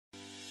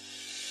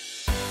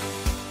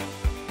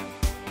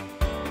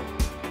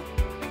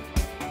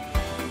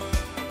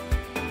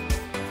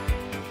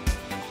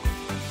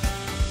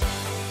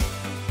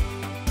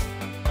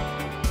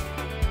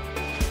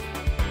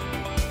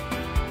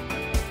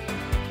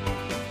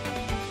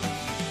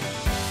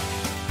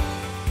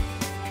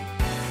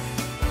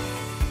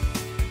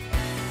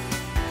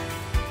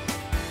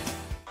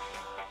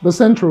The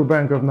Central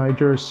Bank of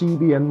Nigeria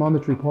CBN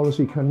Monetary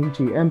Policy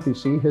Committee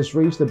MPC has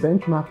raised the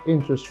benchmark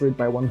interest rate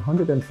by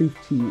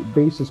 150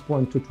 basis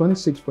points to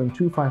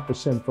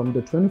 26.25% from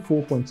the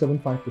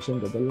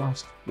 24.75% of the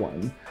last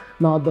one.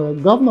 Now, the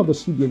governor of the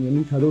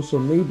CBN had also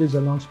made this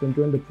announcement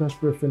during the press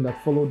briefing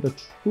that followed the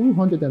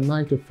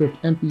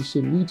 295th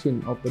MPC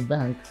meeting of the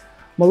bank.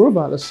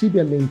 Moreover, the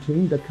CBN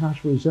maintained the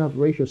cash reserve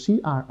ratio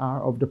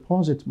 (CRR) of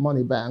deposit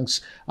money banks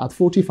at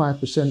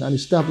 45% and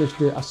established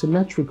the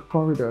asymmetric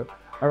corridor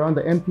around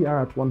the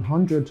MPR at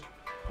 100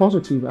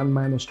 positive and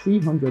minus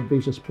 300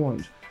 basis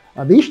points.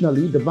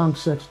 Additionally, the bank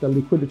set the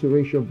liquidity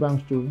ratio of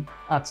banks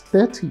at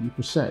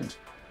 30%.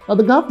 Now,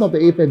 the governor of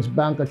the Apex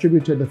Bank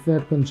attributed the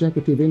third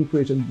consecutive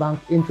increase in bank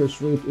interest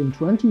rate in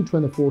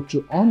 2024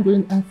 to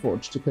ongoing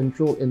efforts to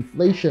control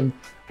inflation,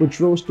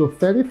 which rose to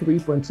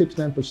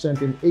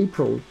 33.69% in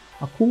April,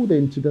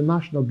 according to the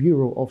National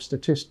Bureau of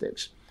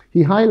Statistics.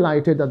 He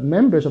highlighted that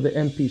members of the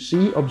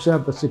MPC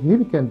observed a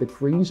significant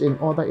decrease in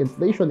other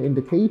inflation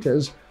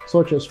indicators,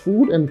 such as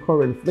food and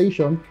core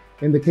inflation,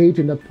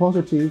 indicating that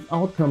positive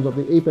outcomes of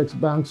the Apex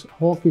Bank's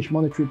hawkish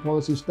monetary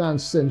policy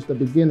stance since the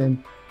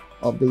beginning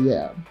of the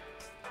year.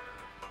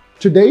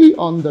 Today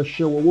on the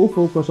show, we'll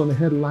focus on the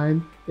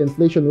headline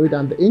inflation rate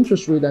and the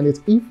interest rate and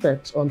its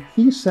effects on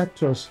key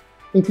sectors,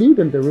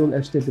 including the real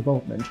estate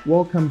development.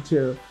 Welcome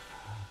to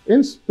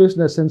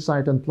Business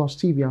Insight and Plus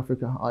TV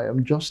Africa. I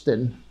am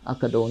Justin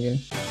Akadonye.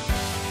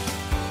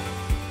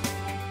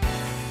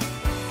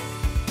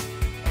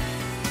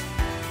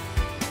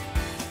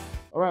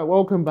 All right,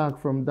 welcome back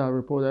from that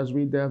report as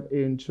we delve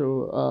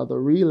into the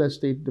real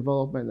estate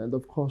development and,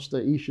 of course,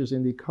 the issues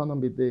in the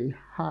economy, the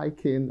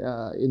hiking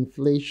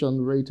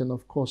inflation rate and,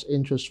 of course,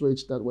 interest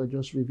rates that were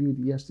just reviewed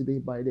yesterday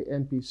by the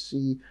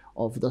MPC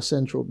of the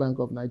Central Bank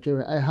of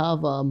Nigeria. I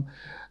have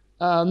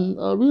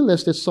a real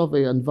estate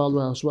surveyor and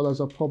valuer, as well as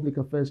a public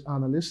affairs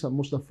analyst,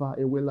 Mustapha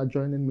Ewenla,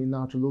 joining me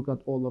now to look at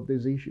all of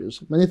these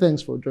issues. Many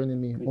thanks for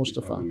joining me,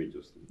 Mustapha.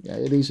 Yeah,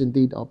 it is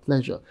indeed our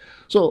pleasure.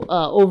 So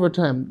over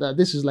time,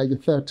 this is like the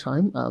third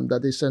time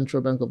that the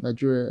Central Bank of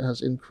Nigeria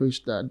has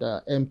increased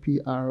the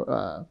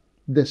MPR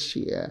this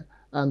year.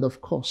 And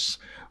of course,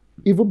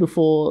 even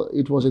before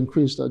it was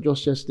increased,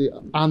 just yesterday,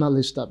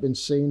 analysts have been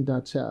saying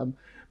that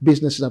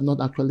businesses have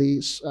not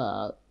actually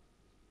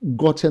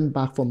gotten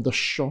back from the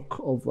shock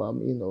of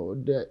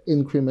the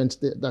increments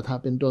that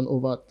have been done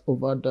over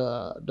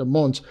the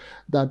months,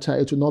 that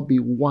it will not be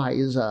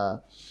wise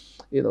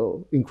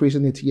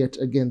increasing it yet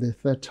again the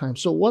third time.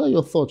 So what are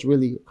your thoughts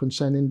really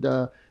concerning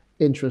the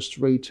interest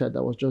rate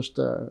that was just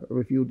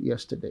reviewed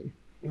yesterday?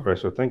 All right,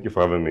 so thank you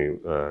for having me,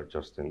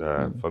 Justin.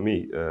 For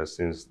me,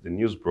 since the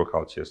news broke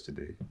out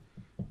yesterday,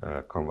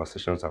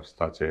 conversations have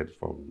started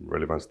from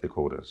relevant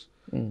stakeholders.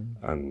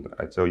 And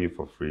I tell you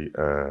for free,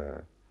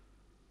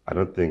 I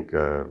don't think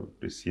the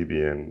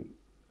CBN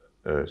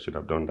should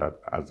have done that,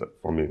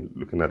 for me,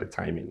 looking at the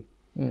timing.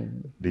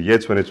 The year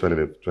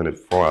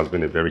 2024 has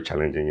been a very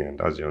challenging year, and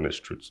that's the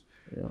honest truth.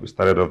 Yeah. We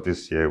started off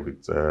this year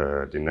with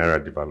the Naira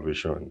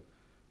devaluation.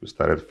 We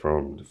started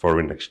from the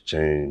foreign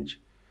exchange.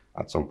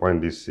 At some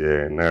point this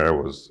year, Naira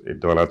was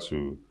 $1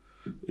 to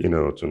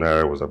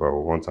Naira was about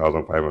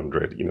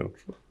 1,500,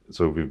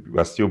 So we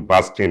are still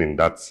basking in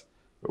that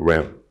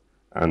realm.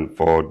 And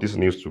for this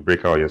news to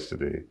break out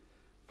yesterday,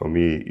 for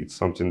me, it's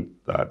something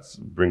that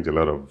brings a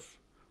lot of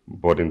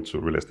burden to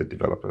real estate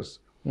developers.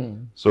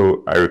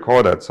 So I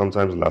recall that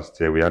sometimes last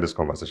year we had this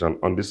conversation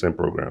on the same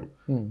program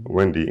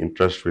when the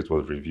interest rate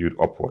was reviewed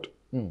upward.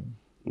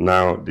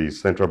 Now the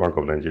Central Bank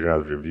of Nigeria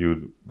has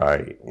reviewed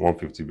by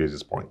 150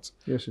 basis points.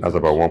 Yes, that's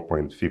about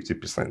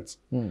 1.50%.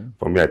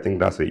 For me, I think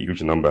that's a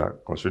huge number,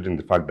 considering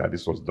the fact that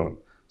this was done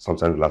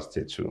sometimes last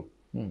year too.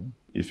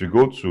 If you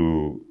go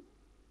to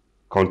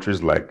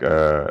countries like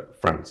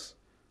France,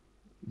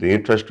 the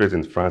interest rate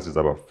in France is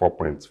about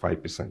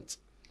 4.5%.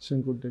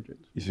 Single digit.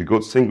 If you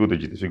go single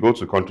digit, if you go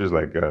to countries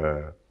like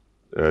the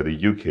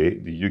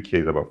UK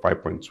is about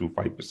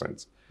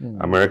 5.25%.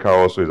 America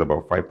also is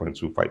about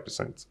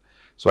 5.25%.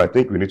 So I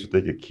think we need to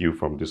take a cue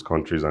from these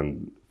countries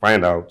and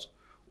find out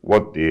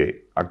what they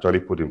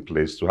actually put in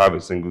place to have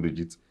a single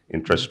digit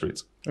interest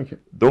rate. Okay.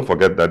 Don't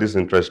forget that this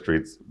interest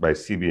rate by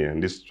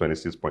CBN, this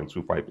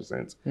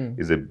 26.25%,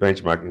 is a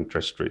benchmark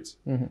interest rate.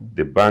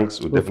 The banks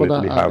will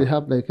definitely they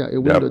have like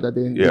a window that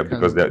they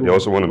because they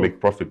also want to make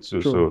profit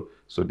too. Sure.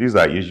 So these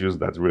are issues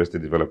that real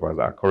estate developers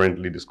are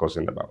currently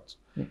discussing about.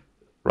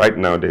 Right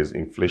now, there's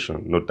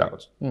inflation, no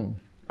doubt.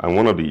 And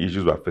one of the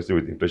issues we're facing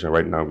with inflation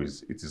right now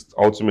is it is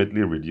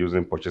ultimately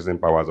reducing purchasing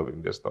powers of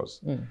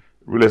investors.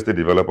 Real estate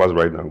developers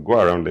right now, go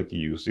around Lekki,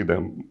 you see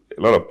them,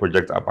 a lot of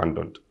projects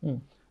abandoned.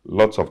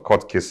 Lots of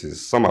court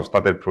cases. Some have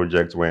started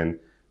projects when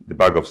the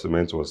bag of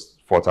cement was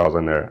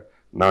 4,000 naira.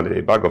 Now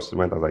the bag of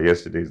cement as of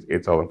yesterday is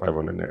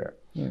 8,500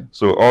 naira.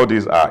 So all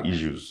these are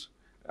issues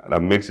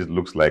that makes it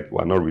look like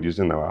we're not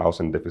reducing our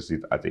housing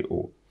deficit at a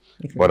whole.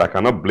 But I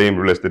cannot blame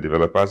real estate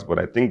developers, but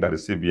I think that the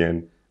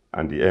CBN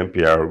and the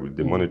MPR with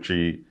the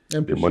monetary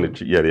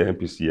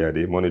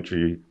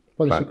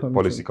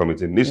policy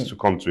committee needs to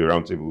come to a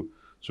round table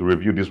to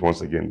review this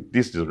once again.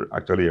 This is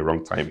actually a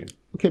wrong timing.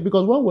 Okay,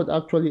 because one would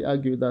actually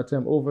argue that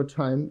over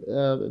time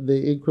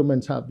the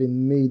increments have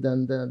been made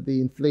and the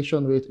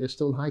inflation rate is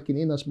still hiking,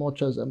 in as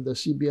much as the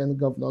CBN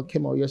governor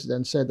came out yesterday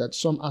and said that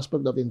some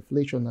aspect of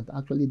inflation had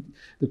actually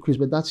decreased,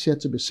 but that's yet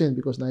to be seen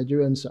because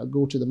Nigerians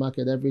go to the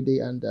market every day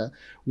and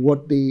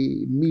what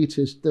they meet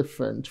is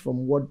different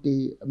from what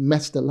they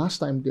met the last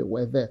time they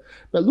were there.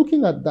 But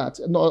looking at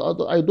that, no,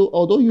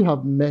 although you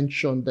have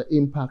mentioned the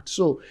impact,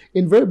 so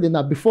invariably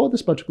now, before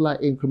this particular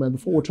increment,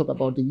 before we talk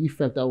about the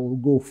effect that will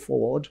go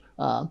forward,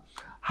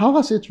 how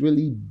has it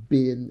really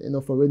been,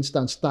 for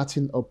instance,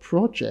 starting a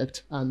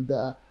project and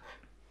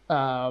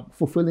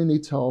fulfilling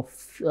it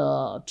off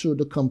to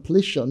the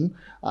completion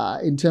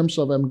in terms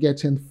of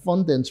getting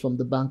fundings from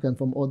the bank and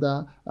from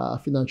other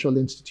financial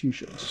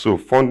institutions? So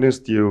funding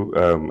still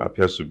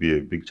appears to be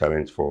a big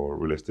challenge for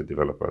real estate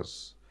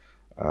developers.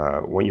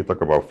 When you talk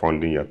about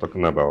funding, you're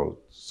talking about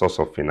source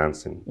of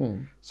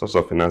financing. Source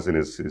of financing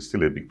is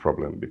still a big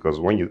problem because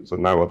so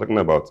now we're talking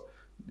about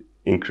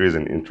increase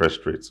in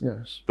interest rates.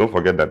 Yes. Don't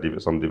forget that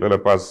some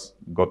developers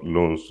got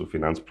loans to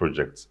finance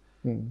projects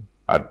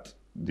at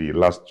the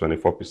last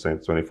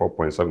 24%,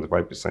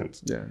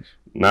 24.75%. Yes.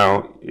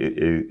 Now,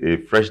 a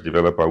fresh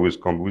developer who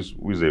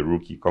is a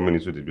rookie coming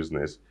into the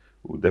business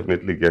will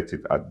definitely get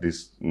it at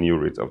this new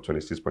rate of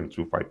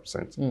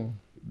 26.25%,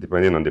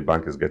 depending on the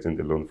bank is getting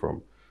the loan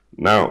from.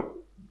 Now,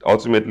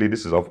 ultimately,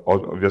 this is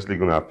obviously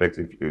going to affect,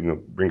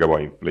 bring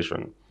about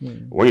inflation.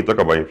 When you talk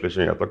about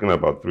inflation, you're talking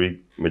about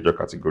three major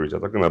categories.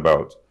 You're talking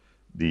about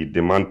the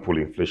demand pull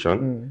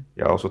inflation.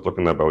 You're also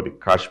talking about the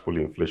cash pull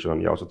inflation.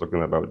 You're also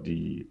talking about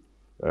the,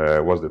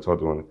 what's the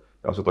third one?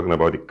 You're also talking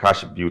about the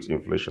cash built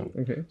inflation.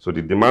 Okay. So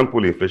the demand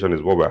pull inflation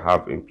is what we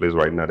have in place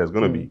right now. There's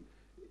going to be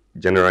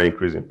general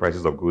increase in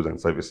prices of goods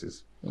and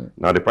services.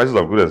 Now, the prices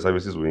of goods and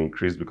services will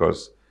increase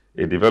because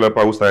a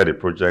developer who started a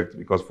project,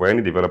 because for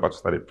any developer to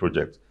start a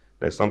project,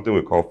 there's something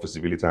we call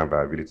feasibility and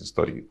viability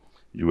study.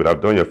 You would have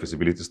done your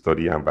feasibility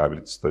study and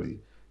viability study.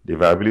 The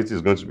viability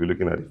is going to be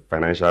looking at the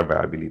financial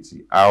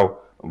viability, how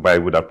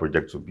viable that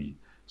project will be.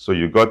 So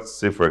you got,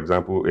 say, for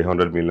example,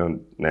 100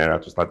 million naira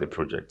to start a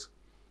project.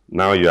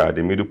 Now you are at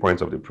the middle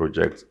point of the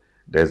project.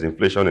 There's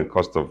inflation in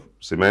cost of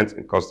cement,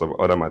 in cost of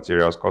other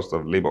materials, cost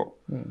of labor.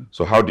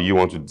 So how do you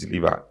want to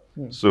deliver?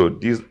 So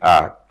these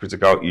are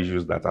critical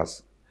issues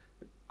that's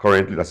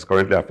currently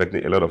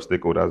affecting a lot of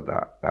stakeholders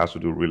that has to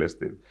do real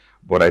estate.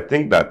 But I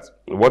think that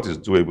what is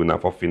doable now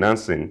for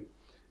financing,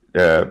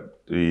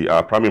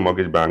 our primary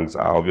mortgage banks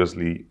are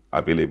obviously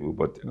available,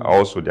 but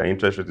also their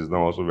interest rate is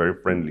now also very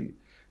friendly.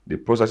 The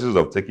processes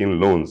of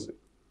taking loans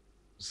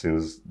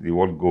since the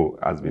world go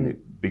has been a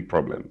big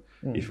problem.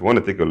 If you want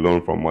to take a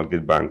loan from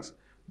mortgage banks,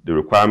 the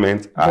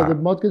requirements are... But the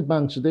mortgage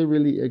banks, they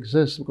really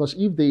exist? Because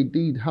if they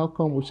did, how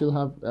come we still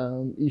have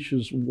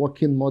issues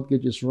working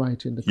mortgages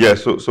right in the country? Yeah,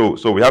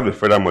 so we have the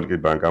Federal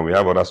Mortgage Bank and we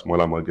have other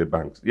smaller mortgage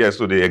banks. Yeah,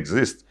 so they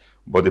exist.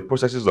 But the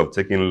processes of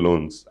taking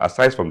loans,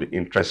 aside from the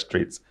interest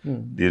rates,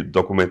 the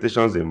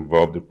documentations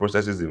involved, the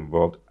processes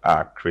involved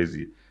are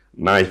crazy.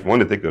 Now, if you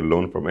want to take a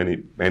loan from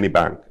any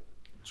bank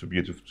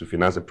to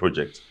finance a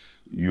project,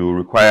 you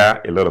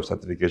require a lot of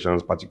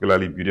certifications,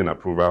 particularly building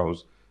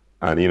approvals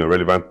and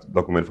relevant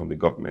document from the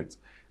government.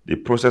 The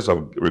process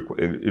of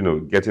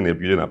getting a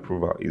building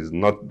approval is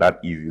not that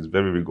easy. It's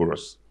very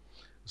rigorous.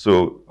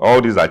 So all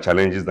these are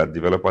challenges that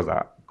developers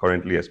are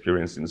currently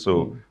experiencing.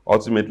 So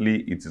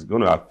ultimately, it is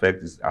going to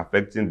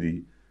affecting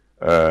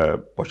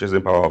the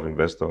purchasing power of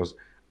investors.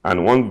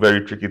 And one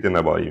very tricky thing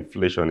about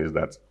inflation is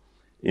that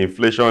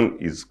inflation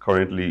is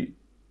currently,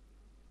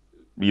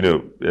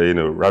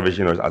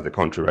 ravaging us as a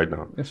country right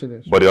now. Yes, it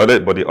is. But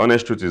the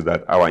honest truth is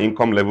that our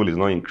income level is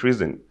not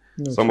increasing.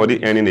 No,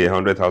 somebody earning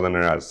 100,000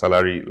 naira as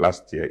salary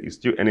last year is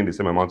still earning the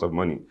same amount of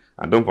money.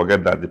 And don't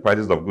forget that the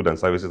prices of goods and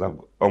services have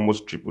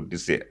almost tripled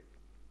this year.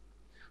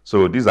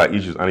 So these are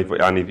issues. And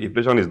if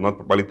inflation is not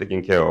properly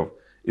taken care of,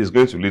 it's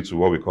going to lead to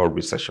what we call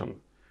recession.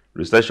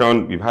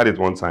 Recession, we've had it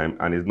one time,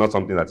 and it's not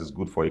something that is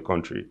good for a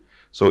country.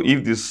 So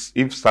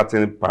if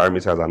certain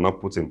parameters are not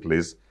put in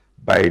place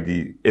by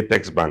the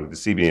apex bank, the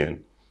CBN,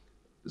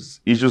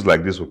 issues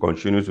like this will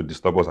continue to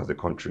disturb us as a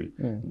country.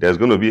 There's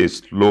going to be a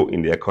slow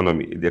in the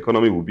economy. The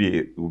economy will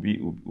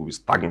be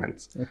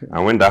stagnant. Okay.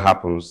 And when that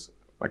happens,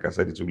 like I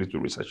said, it will lead to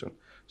recession.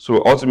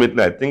 So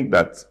ultimately, I think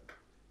that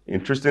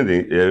increasing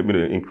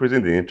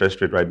the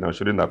interest rate right now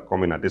shouldn't have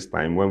come in at this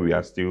time when we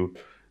are still,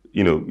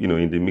 in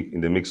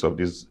the mix of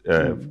this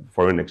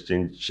foreign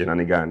exchange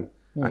shenanigan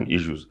and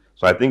issues.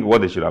 So I think what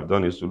they should have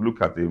done is to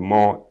look at a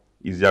more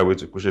easier way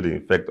to cushion the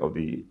effect of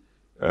the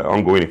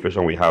ongoing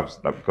inflation we have,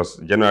 because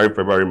January,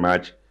 February,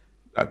 March,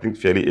 I think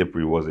fairly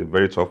April was a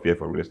very tough year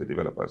for real estate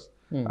developers.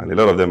 And a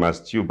lot of them are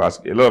still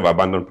a lot of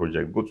abandoned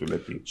projects go to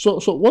letting. So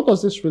what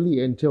does this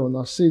really entail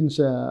now, since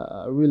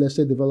real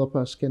estate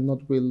developers cannot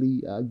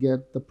really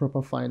get the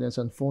proper finance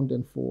and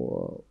funding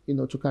for,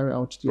 to carry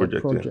out their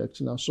projects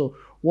now? So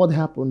what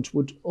happens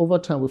with, over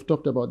time, we've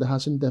talked about the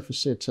housing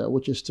deficit,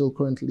 which is still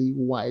currently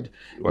wide.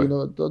 Right.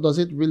 Does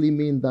it really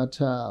mean that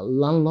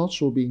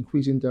landlords will be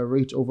increasing their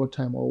rate over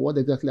time, or what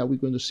exactly are we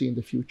going to see in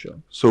the future?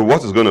 So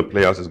what is going to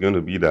play out is going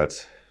to be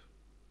that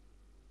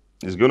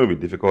it's going to be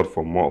difficult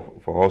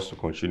for us to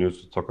continue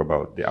to talk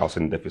about the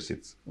housing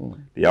deficit.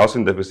 The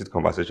housing deficit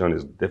conversation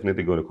is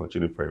definitely going to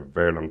continue for a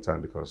very long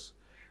time because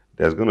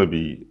there's going to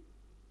be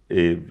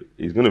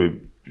it's going to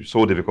be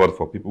so difficult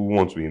for people who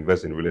want to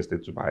invest in real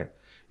estate to buy.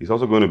 It's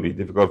also going to be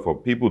difficult for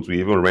people to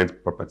even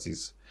rent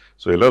properties.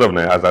 So a lot of,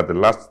 as at the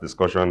last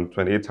discussion,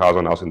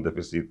 28,000 housing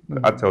deficit,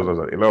 that tells us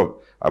that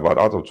about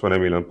out of 20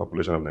 million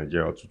population of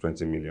Nigeria, or to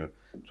 20 million,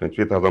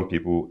 28,000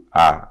 people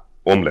are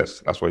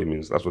homeless. That's what it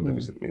means. That's what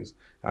deficit means.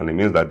 And it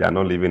means that they are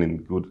not living in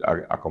good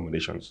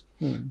accommodations.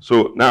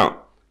 So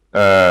now,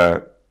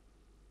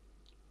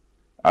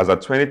 as of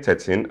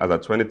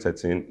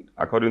 2013,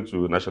 according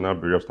to National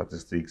Bureau of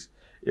Statistics,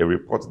 a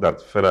report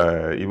that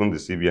even the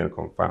CBN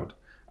confirmed,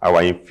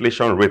 our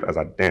inflation rate as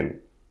at then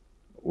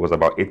was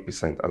about 8%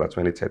 as at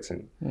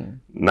 2013.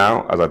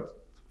 Now,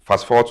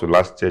 fast forward to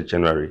last year,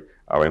 January,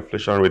 our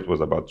inflation rate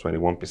was about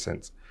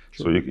 21%.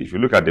 True. So if you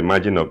look at the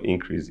margin of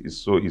increase, it's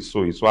so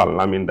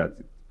alarming that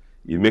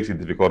it makes it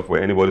difficult for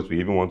anybody to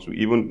even want to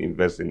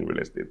invest in real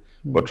estate.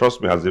 But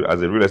trust me, as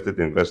a real estate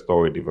investor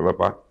or a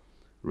developer,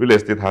 real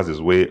estate has its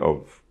way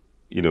of,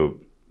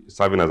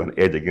 serving as an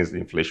edge against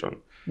inflation.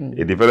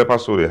 A developer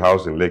sold a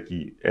house in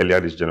Lekki earlier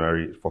this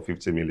January for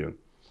 50 million.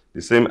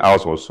 The same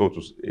house was sold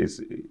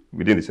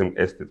within the same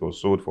estate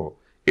was sold for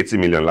 80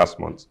 million last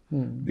month.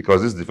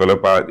 Because this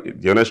developer,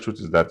 the honest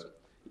truth is that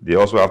they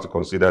also have to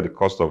consider the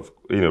cost of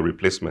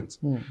replacement.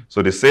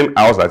 So the same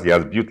house that he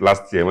has built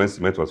last year when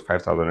cement was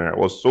 5,000 naira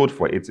was sold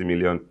for 80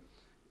 million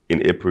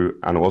in April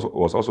and was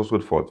also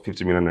sold for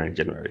 50 million naira in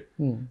January.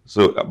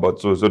 So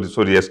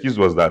the excuse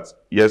was that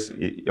yes,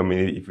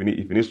 if he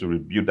needs to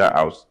rebuild that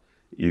house,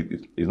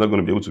 he's not going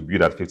to be able to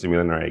build at 50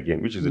 million naira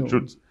again, which is the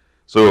truth.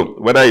 So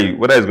whether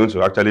he's going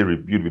to actually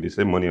rebuild with the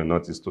same money or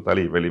not is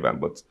totally irrelevant.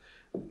 But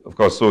of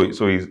course, so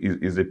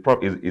is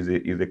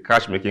a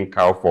cash making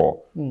cow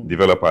for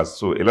developers.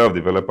 So a lot of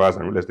developers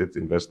and real estate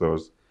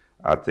investors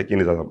are taking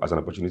it as an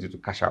opportunity to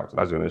cash out.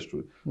 That's the honest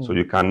truth. So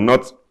you can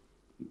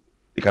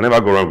never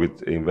go wrong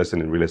with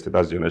investing in real estate.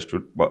 That's the honest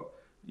truth. But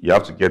you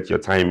have to get your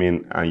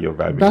timing and your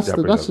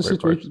viability. That's the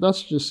situation.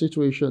 That's the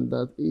situation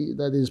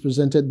that is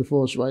presented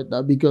before us right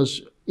now,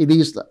 because it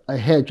is a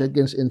hedge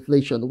against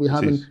inflation. We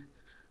haven't.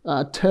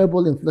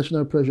 Terrible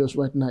inflationary pressures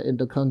right now in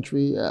the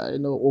country,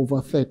 over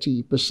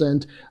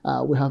 30%.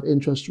 We have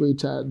interest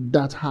rates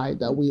that high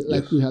that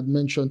we had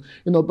mentioned,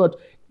 but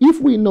if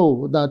we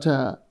know that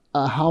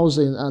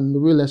housing and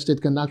real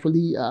estate can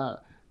actually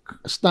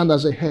stand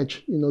as a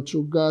hedge,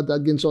 to guard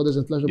against all this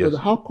inflation, but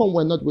how come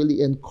we're not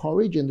really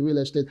encouraging real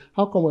estate?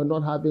 How come we're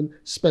not having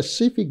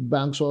specific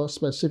banks or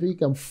specific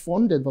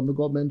funding from the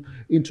government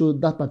into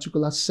that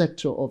particular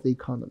sector of the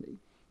economy?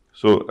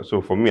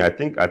 So for me, I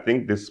think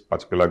this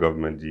particular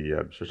government, the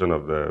administration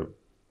of the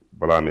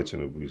Bola Ahmed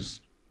Tinubu,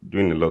 is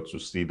doing a lot to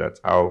see that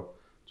how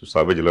to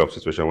salvage a lot of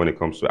situations when it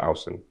comes to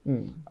housing.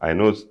 I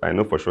know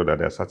for sure that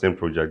there are certain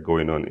projects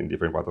going on in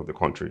different parts of the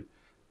country,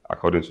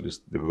 according to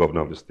the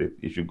governor of the state.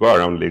 If you go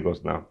around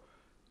Lagos now,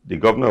 the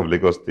governor of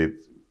Lagos State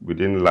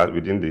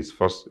within this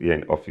first year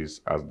in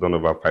office has done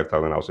over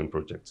 5,000 housing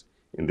projects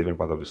in different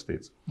parts of the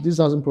state. These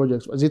housing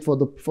projects, is it for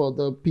the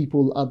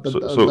people at the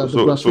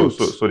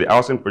grassroots? So the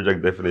housing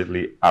projects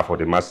definitely are for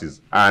the masses,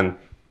 and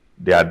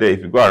they are there. If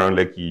you go around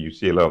Lekki, you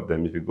see a lot of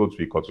them. If you go to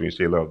Ikotu, you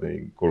see a lot of them.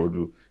 In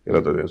Korodu, a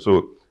lot of them.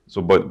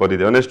 But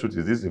the honest truth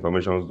is, these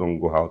informations don't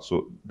go out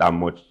that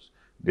much.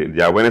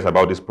 The awareness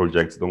about these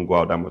projects don't go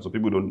out that much, so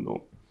people don't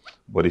know.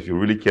 But if you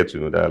really care to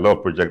know, there are a lot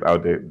of projects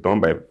out there done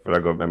by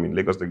federal government,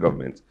 Lagos State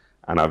government,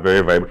 and are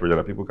very viable projects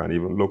that people can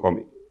even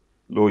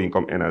low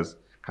income earners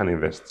can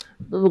invest.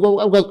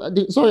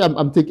 Sorry,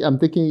 I'm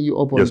taking you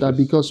up on that,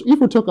 because if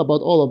we talk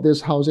about all of this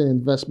housing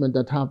investment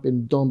that have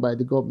been done by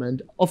the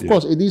government, of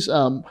course, it is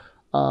on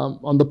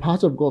the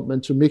part of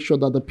government to make sure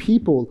that the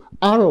people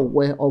are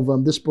aware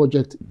of this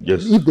project,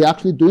 if they're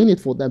actually doing it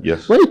for them.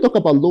 When you talk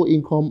about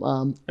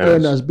low-income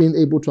earners being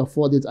able to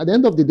afford it, at the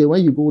end of the day,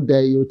 when you go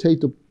there, you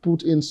take to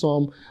put in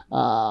some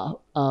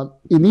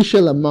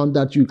initial amount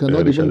that you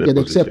cannot even get,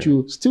 except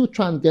you still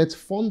try and get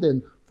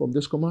funding from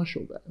this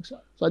commercial banks.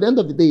 So at the end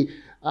of the day,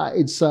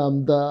 it's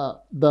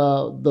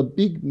the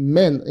big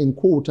men in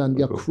quote and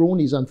their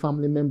cronies and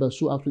family members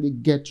who actually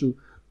get to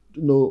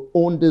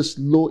own this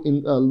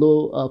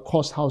low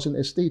cost housing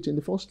estate in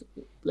the first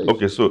place.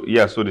 Okay, so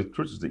the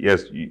truth is that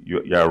yes,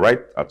 you are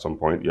right at some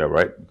point. You are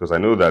right, because I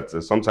know that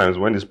sometimes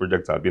when these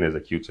projects are being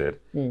executed,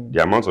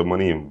 the amount of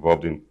money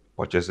involved in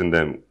purchasing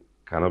them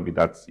cannot be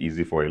that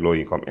easy for a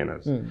low-income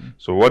earners.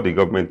 So what the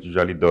government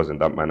usually does in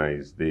that manner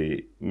is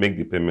they make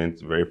the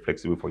payment very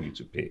flexible for you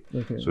to pay.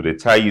 So they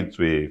tie you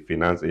to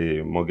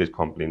a mortgage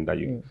company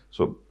that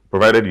so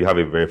provided you have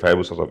a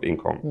verifiable source of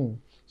income.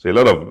 So a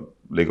lot of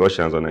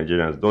Lagosians or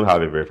Nigerians don't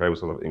have a verifiable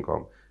source of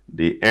income.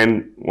 They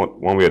earn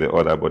one way or the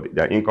other, but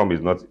their income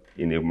is not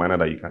in a manner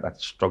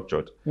that's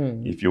structured.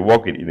 If you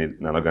work in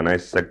an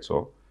organized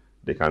sector,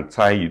 they can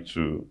tie you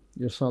to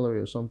your salary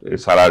or something. A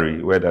salary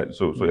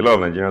so a lot of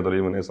Nigerians don't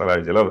even earn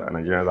salaries. A lot of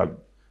Nigerians are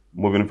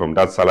moving from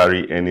that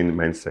salary earning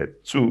mindset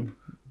to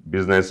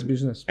business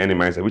any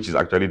mindset, which is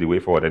actually the way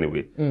forward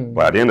anyway.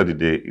 But at the end of the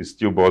day, it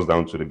still boils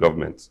down to the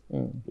government.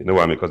 You know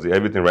what I mean? Because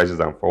everything rises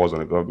and falls on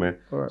the government.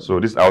 Right. So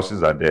these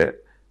houses are there.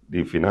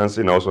 The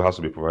financing also has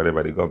to be provided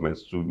by the government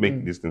to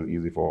make these things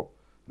easy for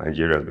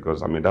Nigerians,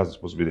 because I mean that's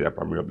supposed to be their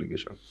primary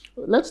obligation.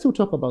 Let's still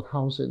talk about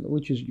housing,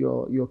 which is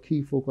your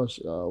key focus,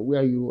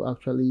 where you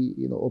actually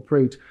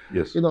operate.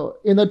 Yes.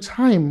 In a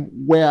time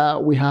where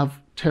we have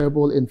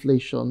terrible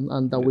inflation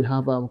and that we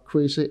have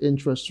crazy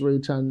interest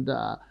rates and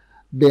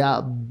there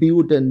are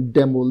building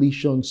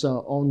demolitions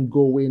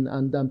ongoing,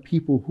 and then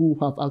people who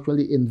have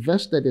actually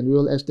invested in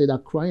real estate are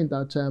crying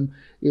that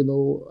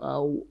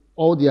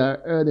all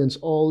their earnings,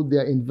 all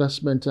their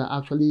investment are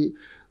actually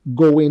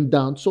going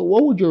down. So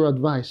what would your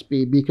advice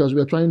be? Because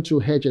we're trying to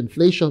hedge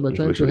inflation, we're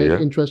trying to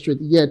hedge interest rate,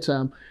 yet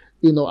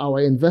our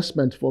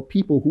investment for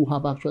people who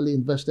have actually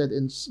invested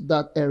in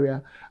that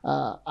area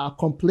are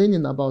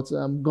complaining about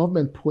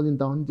government pulling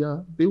down their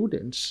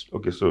buildings.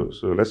 Okay, so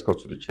let's cut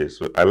to the chase.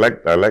 So I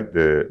like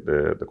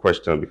the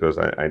question, because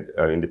I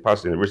in the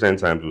past, in recent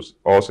times, was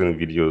also in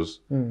videos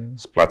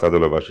splattered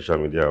all over social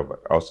media of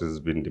houses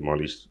being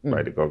demolished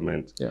by the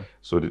government. Yeah.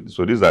 So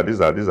these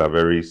are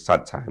very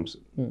sad times.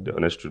 The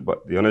honest truth,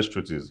 but the honest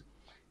truth is,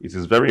 it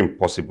is very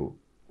impossible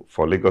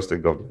for Lagos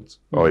State government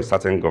or a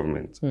certain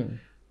government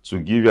to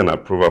give you an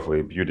approval for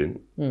a building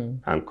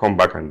and come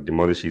back and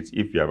demolish it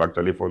if you have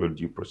actually followed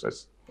due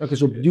process. Okay,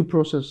 so due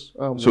process.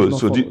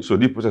 So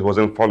due process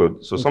wasn't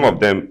followed. So some of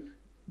them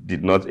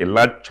did not. A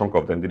large chunk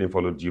of them didn't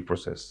follow due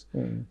process.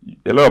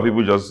 A lot of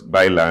people just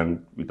buy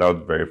land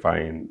without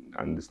verifying,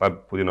 and they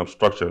start putting up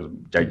structures,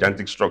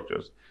 gigantic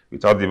structures,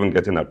 without even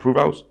getting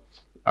approvals.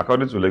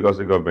 According to Lagos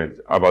State government,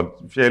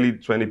 about fairly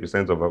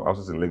 20% of our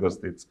houses in Lagos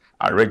State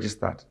are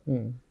registered.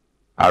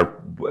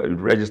 Are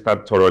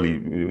registered thoroughly,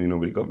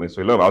 with the government.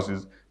 So a lot of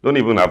houses don't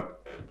even have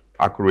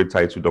accurate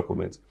title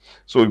documents.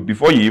 So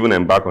before you even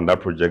embark on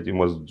that project, you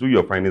must do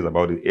your findings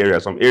about the area.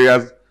 Some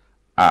areas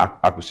are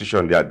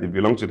acquisition; they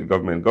belong to the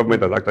government.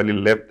 Government has actually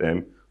left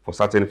them for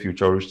certain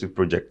futuristic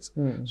projects.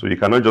 So you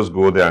cannot just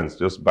go there and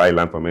just buy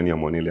land from any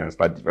money and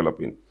start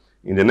developing.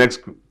 In the next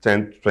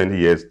 10, 20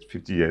 years,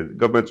 50 years, the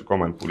government will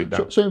come and pull it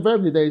down. So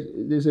invariably,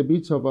 there's a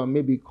bit of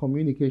maybe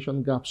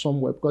communication gap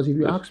somewhere. Because if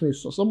you ask me,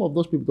 so some of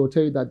those people will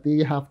tell you that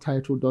they have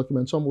title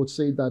documents. Some would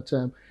say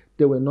that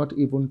they were not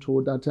even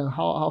told that.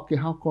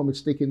 How come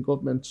it's taking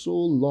government so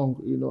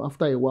long?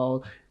 After a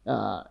while,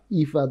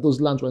 if those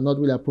lands were not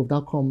really approved,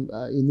 how come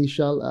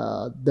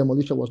initial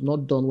demolition was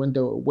not done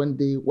when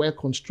they were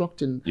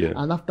constructing?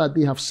 And after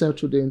they have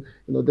settled in,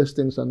 these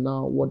things are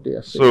now what they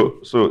are saying.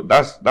 So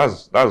that's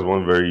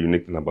one very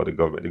unique thing about the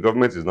government. The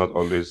government is not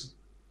always.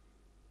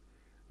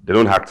 They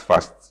don't act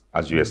fast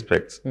as you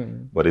expect,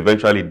 but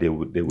eventually they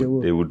will do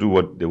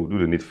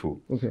the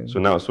needful. Okay. So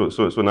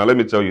now let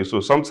me tell you. So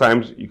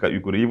sometimes you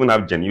could even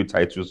have genuine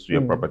titles to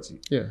your property.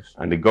 Yes.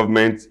 And the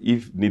government,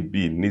 if need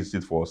be, needs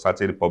it for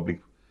certain public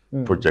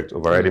project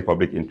overriding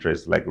public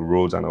interest, like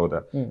roads and all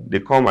that. They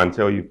come and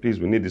tell you, please,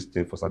 we need this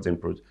thing for certain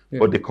projects,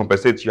 but they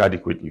compensate you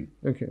adequately.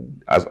 Okay.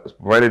 As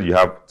provided you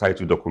have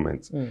title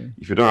documents.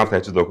 If you don't have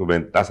title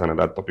document, that's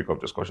another topic of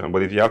discussion.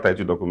 But if you have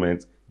title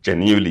documents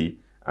genuinely,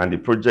 and the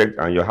project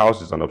and your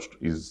house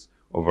is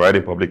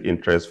overriding public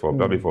interest for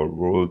probably for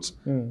roads,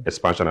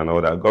 expansion and all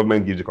that,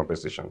 government gives you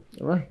compensation.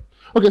 All right.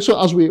 Okay, so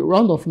as we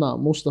round off now,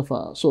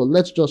 Mustapha, so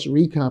let's just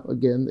recap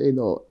again,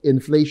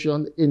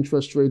 inflation,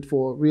 interest rate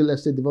for real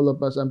estate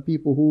developers and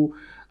people who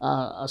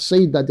are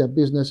saying that their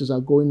businesses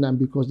are going down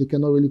because they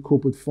cannot really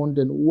cope with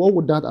funding. What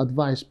would that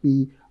advice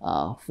be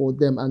for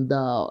them, and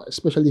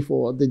especially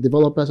for the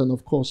developers and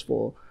of course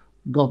for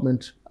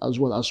government as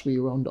well, as we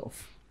round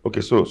off?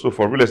 Okay, so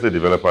for real estate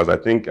developers, I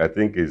think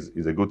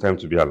is a good time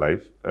to be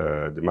alive.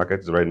 The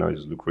market right now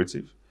is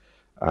lucrative,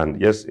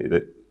 and yes,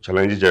 the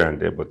challenges here and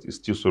there, but it's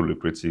still so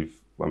lucrative.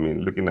 I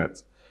mean, looking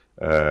at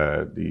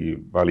the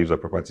values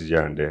of properties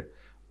here and there,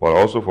 but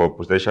also for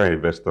potential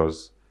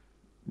investors,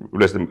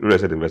 real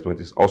estate investment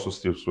is also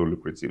still so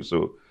lucrative.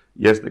 So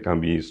yes, there can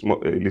be a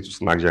little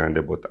snacks here and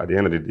there, but at the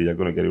end of the day, you're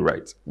going to get it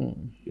right.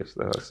 Yes,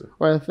 that's it.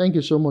 All right, thank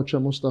you so much,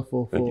 Mustapha,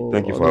 for the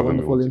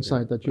wonderful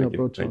insight that you have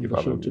brought on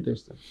the show today.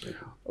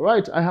 All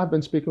right, I have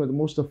been speaking with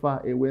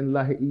Mustapha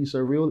Ewenla. He is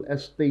a real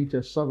estate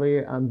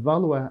surveyor and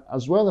valuer,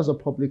 as well as a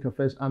public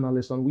affairs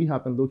analyst, and we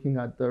have been looking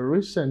at the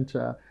recent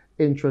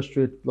interest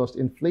rate plus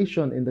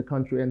inflation in the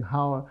country and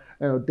how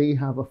they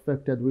have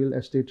affected real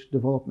estate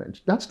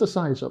development. That's the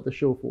size of the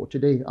show for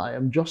today. I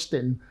am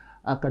Justin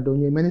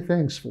Akadonye. Many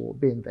thanks for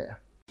being there.